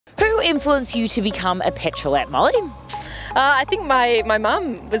influence you to become a petrolette, Molly? I think my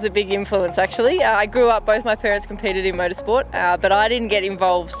mum was a big influence actually. I grew up, both my parents competed in motorsport, but I didn't get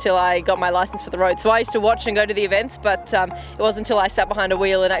involved till I got my licence for the road. So I used to watch and go to the events, but it wasn't until I sat behind a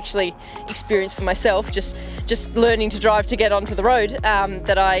wheel and actually experienced for myself, just learning to drive to get onto the road,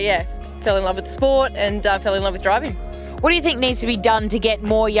 that I fell in love with the sport and fell in love with driving. What do you think needs to be done to get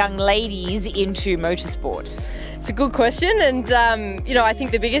more young ladies into motorsport? It's a good question, and I think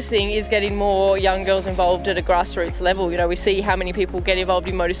the biggest thing is getting more young girls involved at a grassroots level. We see how many people get involved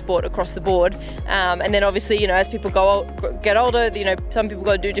in motorsport across the board, and then obviously, as people get older, some people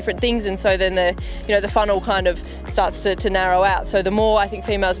got to do different things, and so then the funnel kind of starts to narrow out. So the more I think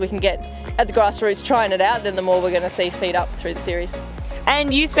females we can get at the grassroots trying it out, then the more we're going to see feed up through the series.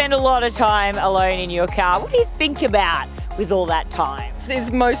 And you spend a lot of time alone in your car. What do you think about with all that time?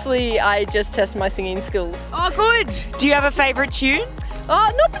 It's mostly I just test my singing skills. Oh, good. Do you have a favourite tune?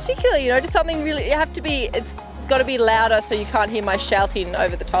 Oh, not particularly, just something really, it's got to be louder so you can't hear my shouting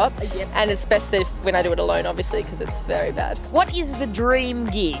over the top. Yep. And it's best that when I do it alone, obviously, because it's very bad. What is the dream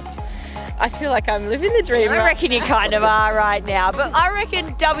gig? I feel like I'm living the dream. I reckon you kind of are right now, but I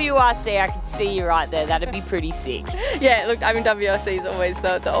reckon WRC, I could see you right there. That'd be pretty sick. Yeah, look, WRC is always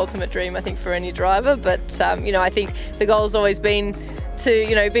the ultimate dream, I think, for any driver. But, I think the goal's always been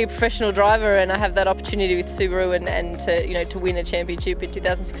to, be a professional driver, and I have that opportunity with Subaru and to win a championship in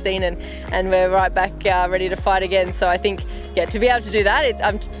 2016, and we're right back ready to fight again. So I think, to be able to do that,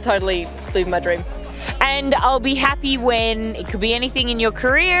 I'm totally living my dream. And I'll be happy when it could be anything in your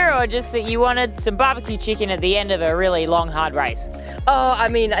career, or just that you wanted some barbecue chicken at the end of a really long, hard race. Oh, I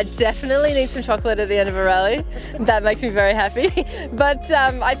definitely need some chocolate at the end of a rally. That makes me very happy. But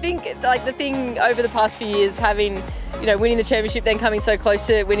I think the thing over the past few years, having winning the championship, then coming so close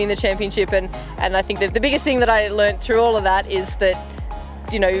to winning the championship, and I think that the biggest thing that I learnt through all of that is that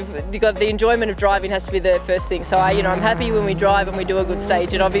the enjoyment of driving has to be the first thing. So I'm happy when we drive and we do a good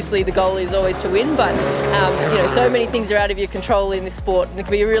stage, and obviously the goal is always to win, but so many things are out of your control in this sport, and it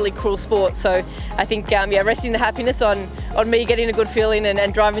can be a really cruel sport. So I think resting the happiness on me getting a good feeling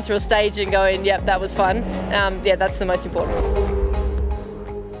and driving through a stage and going, yep, that was fun, that's the most important.